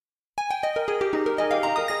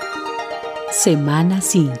Semana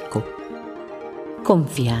 5.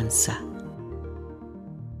 Confianza.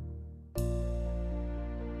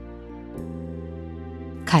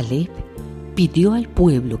 Caleb pidió al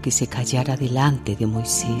pueblo que se callara delante de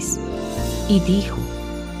Moisés y dijo: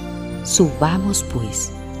 subamos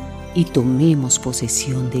pues y tomemos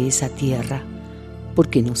posesión de esa tierra,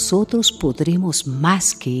 porque nosotros podremos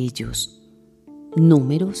más que ellos.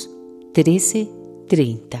 Números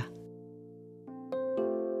 13:30.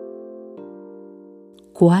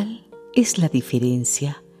 ¿Cuál es la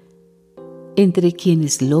diferencia entre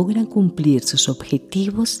quienes logran cumplir sus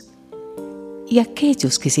objetivos y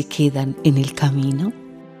aquellos que se quedan en el camino?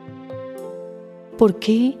 ¿Por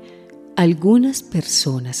qué algunas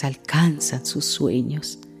personas alcanzan sus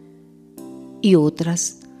sueños y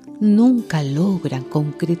otras nunca logran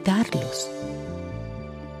concretarlos?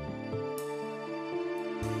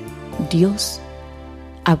 Dios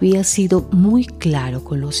había sido muy claro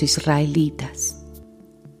con los israelitas.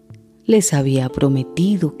 Les había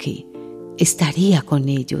prometido que estaría con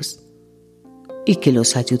ellos y que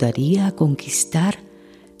los ayudaría a conquistar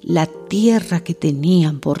la tierra que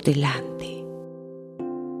tenían por delante.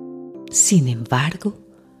 Sin embargo,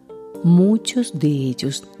 muchos de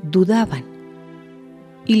ellos dudaban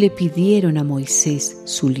y le pidieron a Moisés,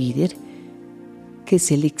 su líder, que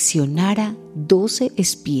seleccionara 12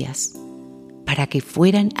 espías para que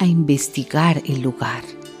fueran a investigar el lugar.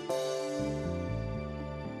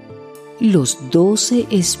 Los 12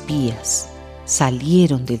 espías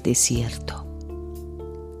salieron del desierto,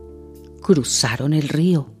 cruzaron el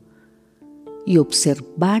río y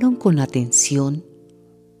observaron con atención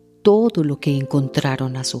todo lo que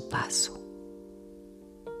encontraron a su paso.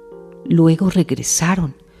 Luego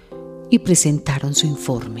regresaron y presentaron su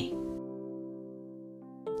informe.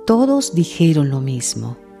 Todos dijeron lo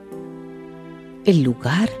mismo: el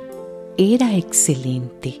lugar era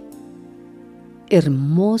excelente,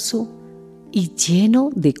 hermoso y lleno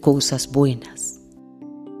de cosas buenas.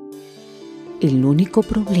 El único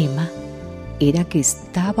problema era que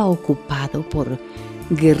estaba ocupado por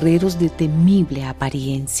guerreros de temible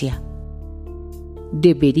apariencia.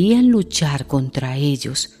 Deberían luchar contra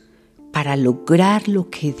ellos para lograr lo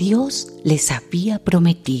que Dios les había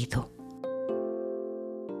prometido.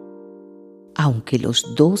 Aunque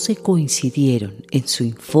los 12 coincidieron en su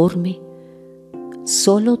informe,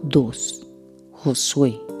 solo 2,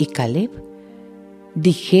 Josué y Caleb,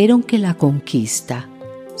 dijeron que la conquista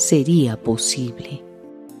sería posible.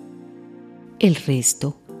 El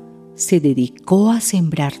resto se dedicó a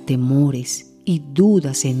sembrar temores y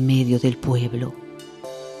dudas en medio del pueblo.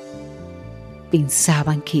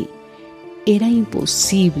 Pensaban que era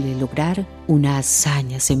imposible lograr una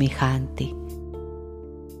hazaña semejante.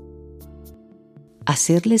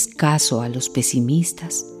 Hacerles caso a los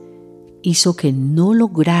pesimistas hizo que no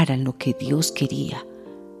lograran lo que Dios quería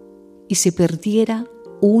y se perdiera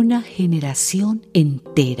una generación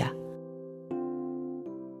entera.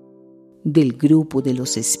 Del grupo de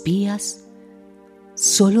los espías,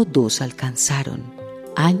 solo 2 alcanzaron,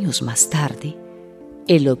 años más tarde,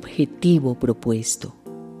 el objetivo propuesto.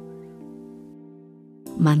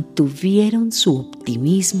 Mantuvieron su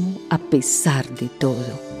optimismo a pesar de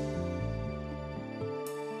todo.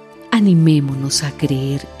 Animémonos a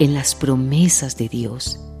creer en las promesas de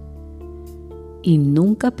Dios y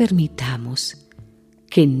nunca permitamos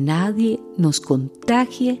que nadie nos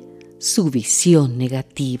contagie su visión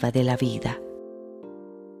negativa de la vida.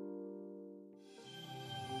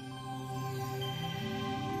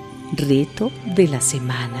 Reto de la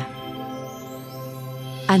semana.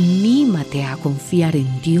 Anímate a confiar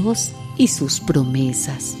en Dios y sus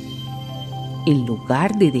promesas, en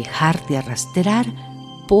lugar de dejarte arrastrar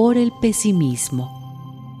por el pesimismo.